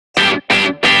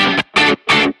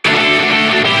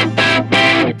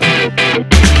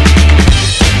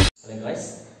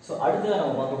அடுத்ததா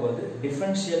நம்ம பார்க்க போறது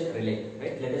differential relay,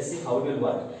 right? Let us see how it will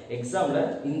work. எக்ஸாம்ல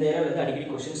இந்த ஏரியால இருந்து அடிக்கடி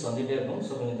क्वेश्चंस வந்துட்டே இருக்கும்.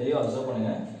 சோ கொஞ்சம் தெளிவா அப்சர்வ்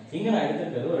பண்ணுங்க. இங்க நான்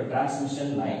எடுத்துக்கிறது ஒரு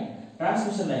டிரான்ஸ்மிஷன் லைன்.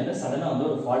 டிரான்ஸ்மிஷன் லைன்ல சடனா வந்து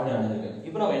ஒரு ஃபால்ட் நடந்திருக்கு.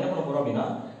 இப்போ நாம என்ன பண்ண போறோம் அப்படினா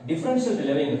differential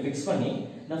relay இங்க ஃபிக்ஸ் பண்ணி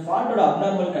இந்த ஃபால்ட்டோட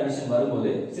அப்நார்மல் கண்டிஷன்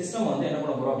வரும்போது சிஸ்டம் வந்து என்ன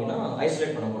பண்ண போறோம் அப்படினா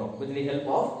ஐசோலேட் பண்ண போறோம் with the help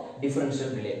of differential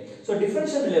relay. So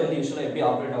differential relay வந்து யூசுவலா எப்படி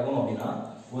ஆபரேட் ஆகும் அப்படினா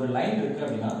ஒரு லைன் இருக்கு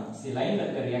அப்படினா இந்த லைன்ல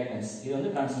இருக்க ரியாக்டன்ஸ் இது வந்து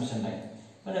டிரான்ஸ்மிஷன் லைன்.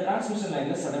 இந்த டிரான்ஸ்மிஷன்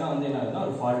லைன்ல சடனா வந்து என்ன ஆகுதுனா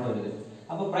ஒரு ஃபால்ட் வருது.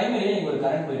 அப்ப பிரைமரியா இங்க ஒரு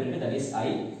கரண்ட் போயிட்டு இருக்கு that is I.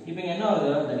 இப்போ இங்க என்ன ஆகுது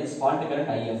that is fault current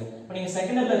IF. இப்போ நீங்க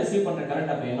செகண்டரியில ரிசீவ் பண்ற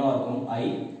கரண்ட் அப்ப என்ன இருக்கும் I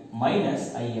minus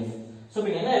IF. சோ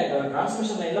இப்போ என்ன இருக்கு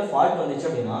டிரான்ஸ்மிஷன் லைன்ல ஃபால்ட் வந்துச்சு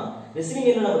அப்படினா ரிசீவிங்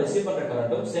எண்ட்ல நம்ம ரிசீவ் பண்ற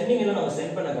கரண்ட்டும் சென்டிங் எண்ட்ல நம்ம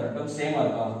சென்ட் பண்ண கரண்ட்டும் சேமா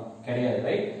இருக்கா கிடையாது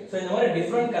ரைட். சோ இந்த மாதிரி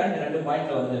டிஃபரண்ட் கரண்ட் ரெண்டு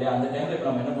பாயிண்ட்ல வருது இல்லையா அந்த டைம்ல இப்போ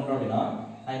நம்ம என்ன பண்றோம் அப்படினா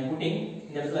I am putting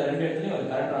இந்த இடத்துல ரெண்டு இடத்துலயும் ஒரு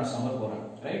கரண்ட் ட்ரான்ஸ்ஃபார்மர் போறேன்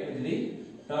right with the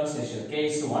turns ratio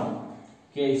k:1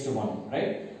 k:1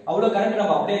 right. அவ்வளவு கரண்ட்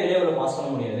நம்ம அப்படியே ரிலேல பாஸ் பண்ண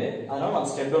முடியாது. அதனால நம்ம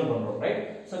ஸ்டெப் டவுன் பண்றோம் ரைட்.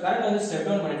 சோ கரண்ட் வந்து ஸ்டெப்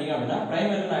டவுன் பண்ணிட்டீங்க அப்படினா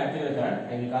பிரைமரில நான் எடுத்துக்கிற current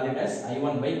I will call it as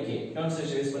I1/k. turns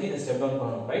ratio use பண்ணி இத ஸ்டெப் டவுன்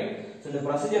பண்ணனும் ரைட். சோ இந்த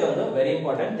ப்ரொசீஜர் வந்து வெரி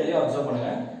இம்பார்ட்டன்ட் தெளிவா அப்சர்வ் பண்ணுங்க.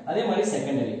 அதே மாதிரி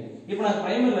செகண்டரி இப்போ நான்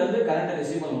பிரைமரில இருந்து கரண்ட்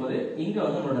ரிசீவ் பண்ணும்போது இங்க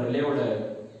வந்து நம்மளோட ரிலேவோட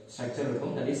ஸ்ட்ரக்சர்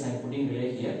இருக்கும் that is I am putting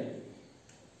relay here.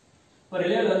 இப்போ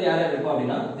ரிலேல வந்து யார் யார் இருக்கும்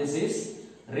அப்படினா this is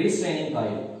restraining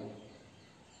coil.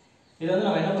 இது வந்து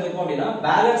நம்ம என்ன பண்ணிருக்கோம் அப்படினா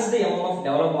பேலன்ஸ்டு MMF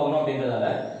டெவலப் ஆகணும் அப்படின்றதால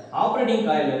ஆபரேட்டிங்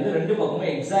காயில்ல இருந்து ரெண்டு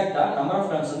பக்கமும் எக்ஸாக்ட்டா நம்பர் ஆஃப்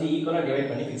டர்ன்ஸ் வந்து ஈக்குவலா டிவைட்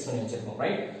பண்ணி ஃபிக்ஸ் பண்ணி வச்சிருக்கோம்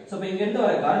ரைட். சோ இப்போ இங்க இருந்து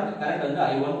வர கரண்ட் வந்து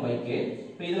I1/k.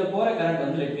 இப்போ இதுல போற கரண்ட்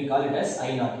வந்து let me call it as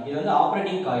I0. இது வந்து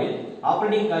ஆபரேட்டிங்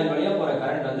காயில் வழியா போற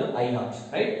கரண்ட் வந்து I0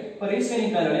 ரைட். இப்போ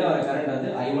ரீஸ்ட்ரைனிங் காயில் வழியா வர கரண்ட் வந்து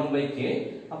I1/k.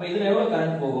 அப்ப இதுல எவ்வளவு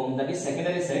கரண்ட் போகும் that is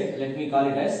secondary side let me call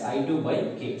it as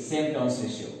I2/k. same turns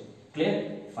ratio. clear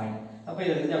fine. அப்ப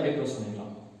இத வந்து அப்படியே க்ளோஸ் பண்ணிடலாம்.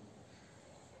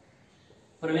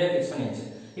 இப்போ ரிலே ஃபிக்ஸ் பண்ணியாச்சு.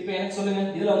 இப்போ எனக்கு சொல்லுங்க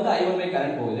இதுல வந்து I1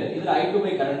 கரண்ட் போகுது. இதுல I2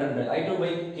 கரண்ட்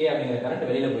I2/k அப்படிங்கற கரண்ட்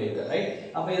வெளியில போயிருக்கு ரைட்.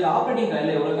 அப்ப இதுல ஆபரேட்டிங்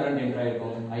காயில்ல எவ்வளவு கரண்ட் என்டர்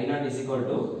ஆயிருக்கும்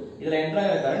I0 இதுல என்டர்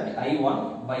ஆகிற கரண்ட்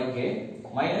I1/k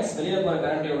மைனஸ் வெளியில போற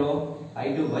கரண்ட் எவ்வளவு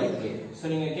I2/k. சோ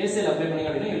நீங்க KCL அப்ளை பண்ணீங்க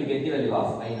அப்படினா you will get the value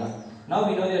of I0. Now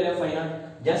we know the value of I0.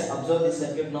 Just observe this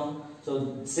circuit now. So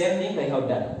same thing I have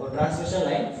done. ஒரு transmission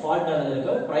line fault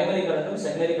ஆனதுக்கு primary கரண்ட்டும்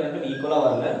secondary கரண்ட்டும் ஈக்குவலா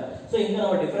வரல. So இங்க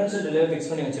நம்ம differential relay fix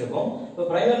பண்ணி வச்சிருக்கோம். இப்போ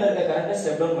பிரைமரில இருக்க கரண்ட்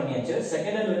ஸ்டெப் டவுன் பண்ணியாச்சு.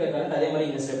 செகண்டரில இருக்க கரண்ட் அதே மாதிரி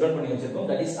இங்க ஸ்டெப் டவுன் பண்ணி வச்சிருக்கோம்.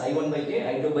 that is I1/k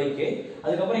I2/k.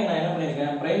 அதுக்கு அப்புறம் நான் என்ன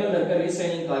பண்ணிருக்கேன் பிரைமரில இருக்க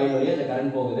ரீஸ்ட்ரைனிங் காயில் வழியா இந்த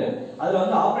கரண்ட் போகுது. அதுல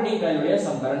வந்து ஆபரேட்டிங் காயில் வழியா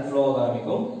some current flow ஆக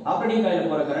ஆரம்பிக்கும். ஆபரேட்டிங்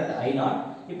காயில்ல போற கரண்ட் I0.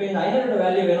 இப்போ இந்த I0 ஓட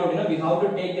வேல்யூ வேணும் அப்படினா we have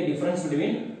to take the difference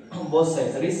between both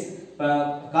sides. that is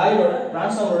காயிலோட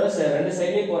டிரான்ஸ்ஃபார்மரோட ரெண்டு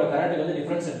சைடுலயே போற கரண்ட் வந்து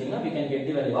டிஃபரன்ஸ் எடுத்தீங்கன்னா we can get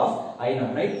the value of I0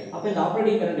 right. அப்ப இந்த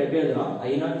ஆபரேட்டிங் கரண்ட் எப்படி எழுதலாம்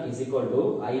I0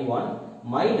 I1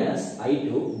 minus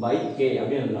I2/k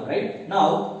அப்படி எழுதலாம் right. now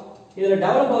இதுல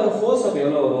டெவலப் ஆகிற ஃபோர்ஸ் அப்ப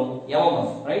எவ்வளவு வரும்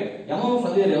MMF right. MMF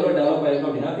வந்து இதுல எவ்வளவு டெவலப் ஆயிருக்கு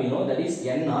அப்படினா we know that is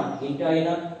N0 into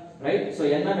I0 right. so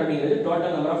N0 அப்படிங்கிறது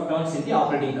total number of turns in the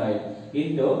operating coil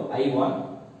into I1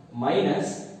 minus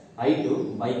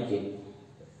I2/k.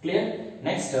 clear.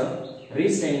 next term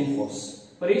restraining force.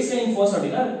 இப்போ restraining force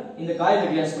அப்படினா இந்த coil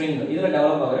இருக்க spring இதுல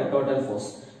develop ஆகுற total force.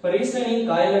 இப்போ restraining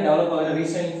காயில்ல develop ஆகுற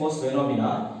restraining force வேணும்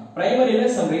அப்படினா பிரைமரியில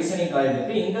some restraining காயில்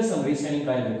இருக்கு இங்க some restraining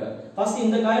காயில் இருக்கு. ஃபர்ஸ்ட்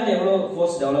இந்த காயில்ல எவ்வளவு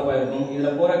ஃபோர்ஸ் டெவலப் ஆயிருக்கும்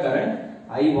இதுல போற கரண்ட்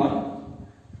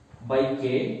I1/k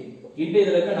இன்டு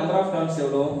இதுல இருக்க நம்பர் ஆஃப் டர்ன்ஸ்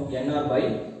எவ்வளவு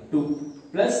Nr/2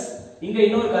 பிளஸ் இங்க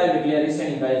இன்னொரு காயில் இருக்கு இல்லையா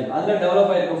restraining காயில் அதுல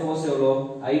டெவலப் ஆயிருக்க ஃபோர்ஸ் எவ்வளவு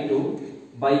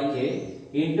I2/k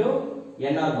இன்டு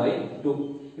Nr/2.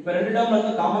 இப்போ ரெண்டு டேர்ம்ல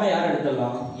இருந்து காமனா யார்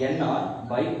எடுத்துடலாம்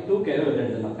Nr/2k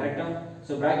எடுத்துடலாம் கரெக்ட்டா.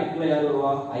 சோ பிராக்கெட் குள்ள யார்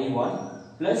வருவா I1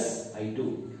 plus I2.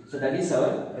 so that is our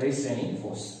restraining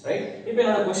force right. இப்போ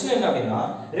என்னோட क्वेश्चन என்ன அப்படினா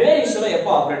ரிலே யூசுவலா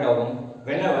எப்போ ஆபரேட் ஆகும்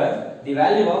whenever the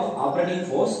value of operating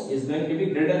force is going to be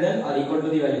greater than or equal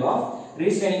to the value of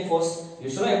restraining force.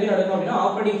 யூசுவலா எப்படி நடக்கும் அப்படினா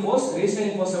operating force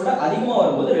restraining force விட அதிகமா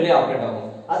வரும்போது ரிலே ஆபரேட் ஆகும்.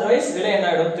 otherwise ரிலே என்ன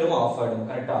ஆயிடும் திரும்ப ஆஃப் ஆயிடும்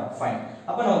கரெக்ட்டா ஃபைன்.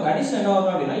 அப்ப நம்ம கண்டிஷன் என்ன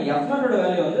ஆகும் அப்படினா F0 ஓட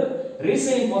வேல்யூ வந்து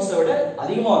restraining force விட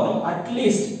அதிகமா வரணும்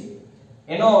அட்லீஸ்ட்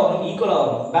என்ன வரணும் ஈக்குவலா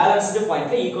வரணும் பேலன்ஸ்டு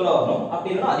பாயிண்ட்ல ஈக்குவலா வரணும்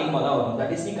அப்படினா அதிகமா தான் வரும்.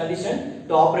 that is the condition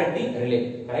to operate the relay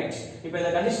correct. இப்போ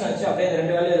இந்த கண்டிஷன் வச்சு அப்படியே இந்த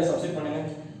ரெண்டு வேல்யூவை சப்ஸ்டிட்யூட் பண்ணுங்க.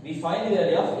 we find the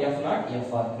value of F0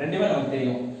 Fr ரெண்டுமே நமக்கு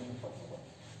தெரியும்.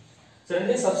 சோ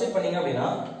ரெண்டையும் சப்ஸ்டிட்யூட் பண்ணீங்க அப்படினா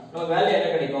நமக்கு வேல்யூ என்ன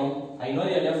கிடைக்கும் I know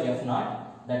the value of F0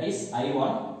 that is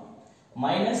I1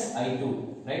 minus I2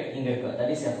 right இங்க இருக்கு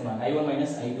that is F0 I1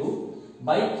 minus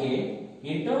I2/k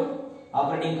into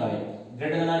operating coil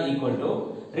greater than or equal to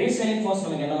restraining force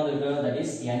நமக்கு என்ன வந்திருக்கு that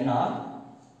is Nr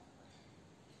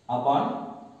upon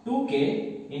 2k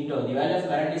into the value of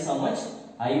current is how much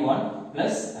I1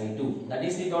 plus I2 that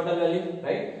is the total value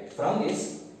right. from this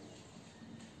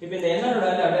இப்போ இந்த n ஓட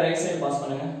value அப்படியே right side pass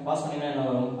பண்ணுங்க. Pass பண்ணீங்கன்னா என்ன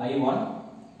வரும்? I1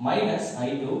 minus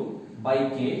I2 by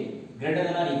k greater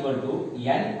than or equal to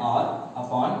nr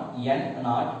upon n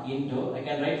naught into, I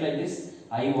can write like this,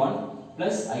 I1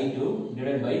 plus I2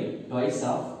 divided by twice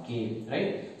of k, right?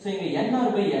 So இங்க nr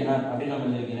by nr அப்படி நம்ம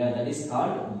எழுதிக்கிறோம். That is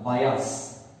called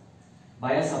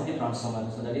bias of the transformer.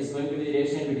 So that is going to be the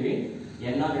relation between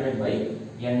nr divided by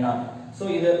n0. So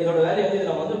இதோட value வந்து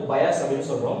நம்ம வந்து bias அப்படினு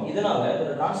சொல்றோம். இதனால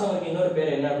இந்த டிரான்ஸ்ஃபார்மருக்கு இன்னொரு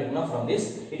பேர் என்ன அப்படினா, from this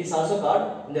it is also called,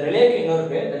 இந்த ரிலேக்கு இன்னொரு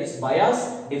பேர், that is bias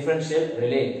differential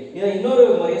relay. இத இன்னொரு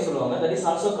முறையை சொல்லுவாங்க, that is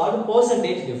also called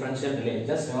percentage differential relay.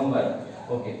 Just remember.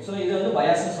 Okay, so இது வந்து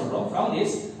bias னு சொல்றோம். From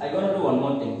this I going to do one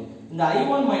more thing. இந்த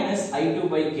I1 minus I2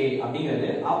 by k அப்படிங்கிறது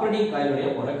ஆப்பரேட்டிங் காயில்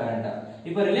வழியா போற கரண்ட்.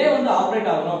 இப்போ ரிலே வந்து ஆபரேட்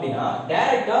ஆகணும் அப்படினா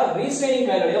டைரக்ட்டா ரீஸ்ட்ரெய்னிங்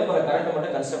காயில் வழியா போற கரண்ட்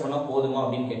மட்டும் கன்சிடர் பண்ணா போதுமா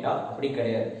அப்படினு கேட்டா அப்படி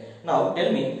கிடையாது. Now tell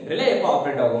me, ரிலே எப்போ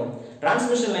ஆபரேட் ஆகும்?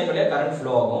 டிரான்ஸ்மிஷன் லைன் வழியா கரண்ட்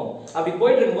ஃப்ளோ ஆகும். அப்படி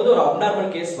போயிட்டு இருக்கும்போது ஒரு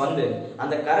அப்நார்மல் கேஸ் வந்து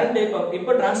அந்த கரண்ட்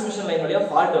இப்போ டிரான்ஸ்மிஷன் லைன் வழியா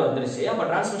ஃபால்ட் வந்துருச்சு. அப்ப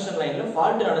டிரான்ஸ்மிஷன் லைன்ல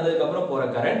ஃபால்ட் நடந்ததுக்கு அப்புறம் போற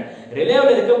கரண்ட் ரிலேல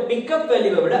இருக்க பிக்கப்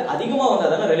வேல்யூவை விட அதிகமா வந்தா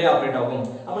தான ரிலே ஆபரேட் ஆகும்.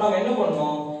 அப்ப நாம என்ன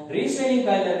பண்ணனும்? ரீஸ்ட்ரெய்னிங்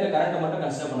காயில்ல இருக்க கரண்ட் மட்டும்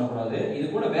கன்சிடர் பண்ண கூடாது. இது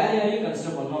கூட வேற யாரையும்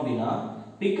கன்சிடர் பண்ணனும் அப்படினா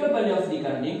pickup value of the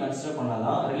கரண்டையும் consider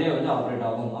பண்ணாதான் ரிலே வந்து ஆபரேட்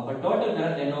ஆகும். அப்ப டோட்டல்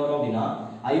கரண்ட் என்ன வரும் அப்படினா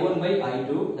I1 by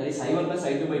I2, that is I1 plus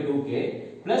I2 by 2k,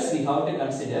 plus we have to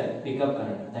consider pickup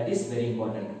current. That is very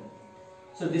important.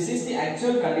 So this is the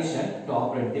actual condition to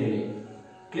operate the relay.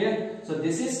 Clear? So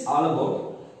this is all about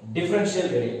differential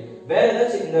relay. வேற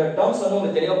ஏதாச்சும் இந்த terms வந்து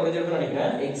உங்களுக்கு தெளிவா புரிஞ்சிருக்கும்னு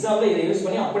நினைக்கிறேன். எக்ஸாம்ல இதை யூஸ்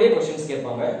பண்ணி அப்படியே क्वेश्चंस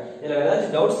கேட்பாங்க. இதுல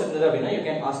ஏதாச்சும் டவுட்ஸ் இருந்தது அப்படினா you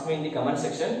can ask me in the comment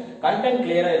section. Content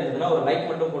கிளியரா இருந்ததுனா ஒரு லைக்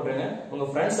மட்டும் போட்டுருங்க. உங்க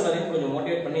फ्रेंड्स எல்லாரையும் கொஞ்சம்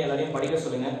மோட்டிவேட் பண்ணி எல்லாரையும் படிக்க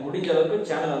சொல்லுங்க. முடிஞ்ச அளவுக்கு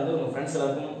சேனலை வந்து உங்க फ्रेंड्स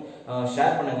எல்லாருக்கும்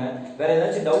ஷேர் பண்ணுங்க. வேற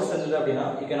ஏதாச்சும் டவுட்ஸ் இருந்தது அப்படினா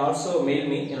you can also mail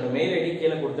me. என்னோட மெயில் ஐடி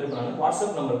கீழ கொடுத்திருப்பாங்க.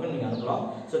 வாட்ஸ்அப் நம்பருக்கு நீங்க அனுப்பலாம்.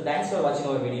 So thanks for watching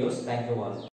our videos. Thank you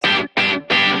all.